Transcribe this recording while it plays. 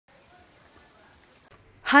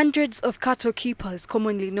Hundreds of cattle keepers,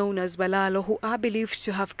 commonly known as Balalo, who are believed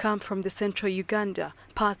to have come from the central Uganda,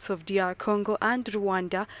 parts of DR Congo and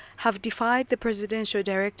Rwanda, have defied the presidential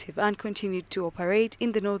directive and continued to operate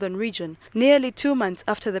in the northern region, nearly 2 months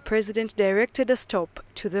after the president directed a stop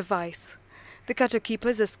to the vice. The cattle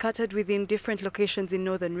keepers are scattered within different locations in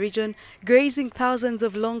northern region, grazing thousands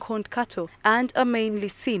of long-horned cattle, and are mainly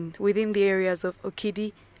seen within the areas of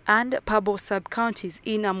Okidi and Pabo sub-counties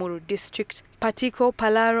in Amuru district, Patiko,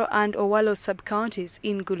 Palaro and Owalo sub-counties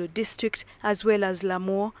in Gulu district, as well as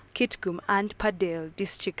Lamor, Kitgum and Padel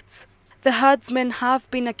districts. The herdsmen have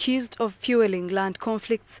been accused of fueling land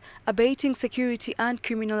conflicts, abating security and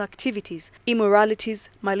criminal activities, immoralities,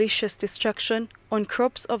 malicious destruction on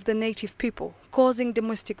crops of the native people, causing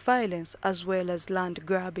domestic violence as well as land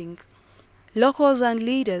grabbing. Locals and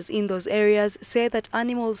leaders in those areas say that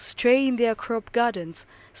animals stray in their crop gardens,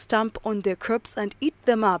 stamp on their crops and eat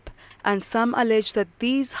them up, and some allege that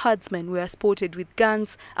these herdsmen were spotted with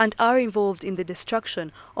guns and are involved in the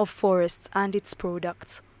destruction of forests and its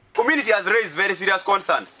products. Community has raised very serious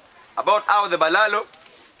concerns about how the Balalo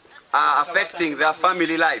are affecting their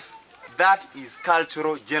family life. That is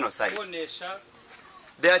cultural genocide.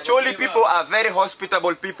 The Acholi people are very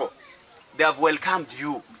hospitable people. They have welcomed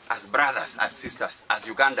you as brothers, as sisters, as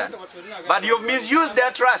Ugandans. But you've misused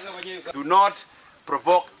their trust. Do not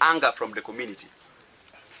provoke anger from the community.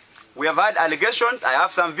 We have had allegations. I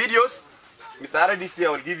have some videos. Mr. RDC, I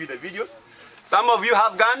will give you the videos. Some of you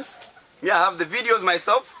have guns. Me, I have the videos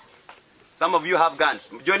myself. Some of you have guns.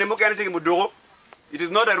 It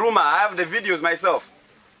is not a rumor. I have the videos myself.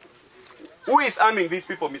 Who is arming these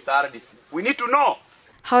people, Mr. RDC? We need to know.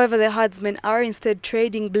 However, the herdsmen are instead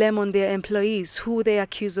trading blame on their employees, who they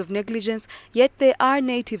accuse of negligence, yet they are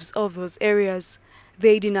natives of those areas.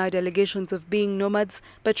 They denied allegations of being nomads,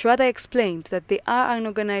 but rather explained that they are an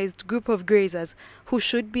organized group of grazers who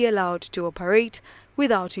should be allowed to operate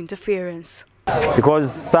without interference.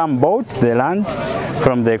 Because some bought the land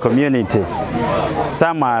from the community,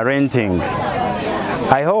 some are renting.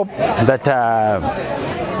 I hope that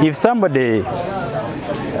if somebody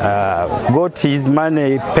got his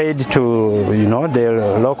money paid to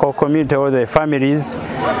the local community or the families,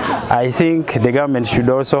 I think the government should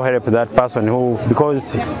also help that person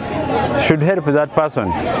should help that person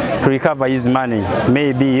to recover his money,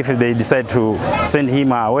 maybe if they decide to send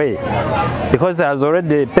him away, because he has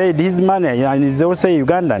already paid his money and is also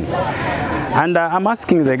Ugandan. And I'm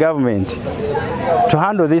asking the government to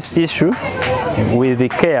handle this issue with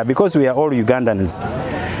care, because we are all Ugandans.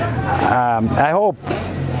 I hope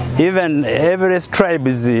even every tribe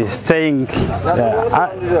is staying,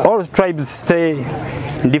 all tribes stay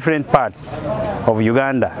in different parts of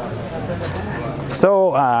Uganda.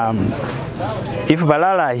 So if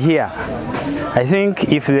Balala are here, I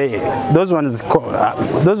think if those ones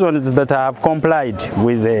that have complied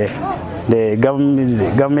with the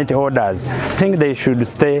government orders, I think they should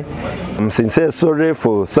stay. I'm sincerely sorry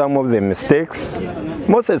for some of the mistakes,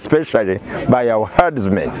 most especially by our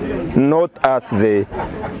herdsmen, not as the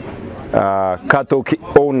cattle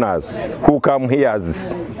owners who come here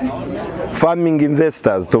as farming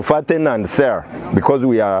investors to fatten and sell, because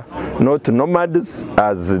we are not nomads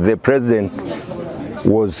as the president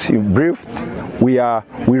was briefed. We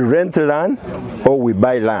rent land or we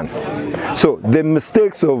buy land. So the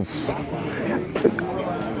mistakes of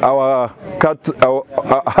our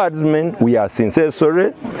herdsmen, we are sincerely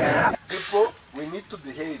sorry. People, we need to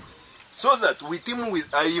behave so that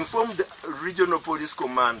I informed the regional police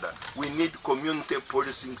commander, we need community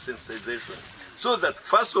policing sensitization, so that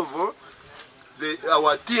first of all,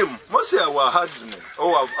 our team, mostly our herdsmen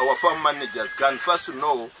or our farm managers, can first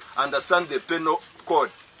understand the penal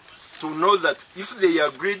code, to know that if they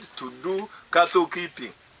agreed to do cattle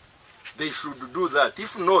keeping, they should do that.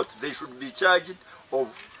 If not, they should be charged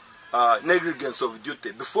of negligence of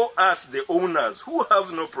duty before us, the owners, who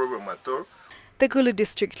have no problem at all. The Gulu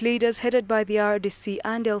district leaders, headed by the RDC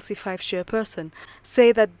and LC5 chairperson,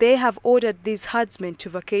 say that they have ordered these herdsmen to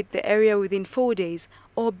vacate the area within 4 days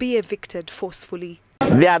or be evicted forcefully.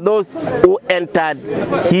 There are those who entered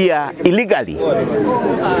here illegally,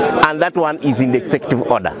 and that one is in the executive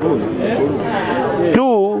order.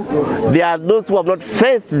 2, there are those who have not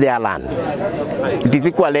fenced their land. It is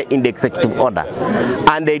equally in the executive order,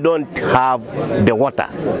 and they don't have the water.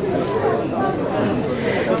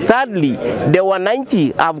 Sadly, the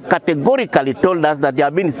 190 have categorically told us that they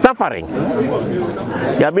have been suffering.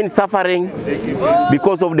 They have been suffering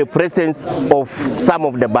because of the presence of some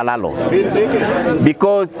of the Balalo,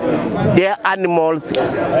 because their animals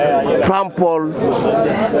trample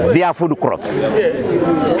their food crops,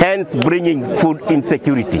 hence bringing food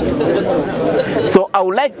insecurity. So I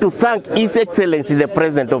would like to thank His Excellency the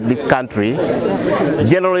President of this country,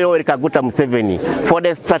 General Yoweri Kaguta Museveni, for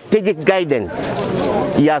the strategic guidance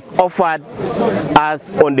he has offered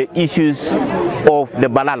us on the issues of the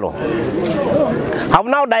Balalo. I've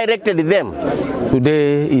now directed them.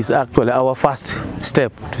 Today is actually our first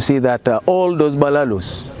step to see that all those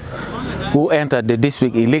Balalos who entered the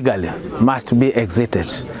district illegally must be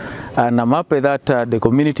exited. And I'm happy that the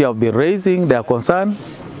community have been raising their concern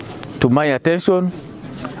to my attention,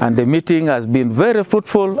 and the meeting has been very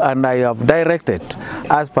fruitful, and I have directed,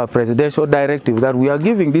 as per presidential directive, that we are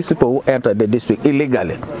giving these people who entered the district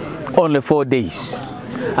illegally only 4 days.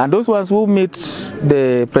 And those ones who meet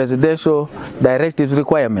the presidential directives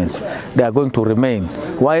requirements, they are going to remain.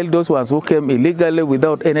 While those ones who came illegally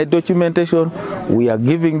without any documentation, we have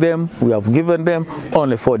given them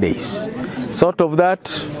only 4 days. Sort of that,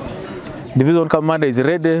 Division Commander is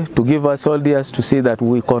ready to give us soldiers to see that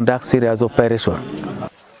we conduct serious operation.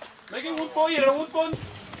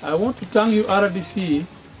 I want to thank you, RDC,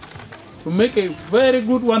 to make a very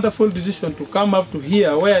good, wonderful decision to come up to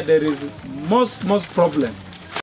here where there is most problem.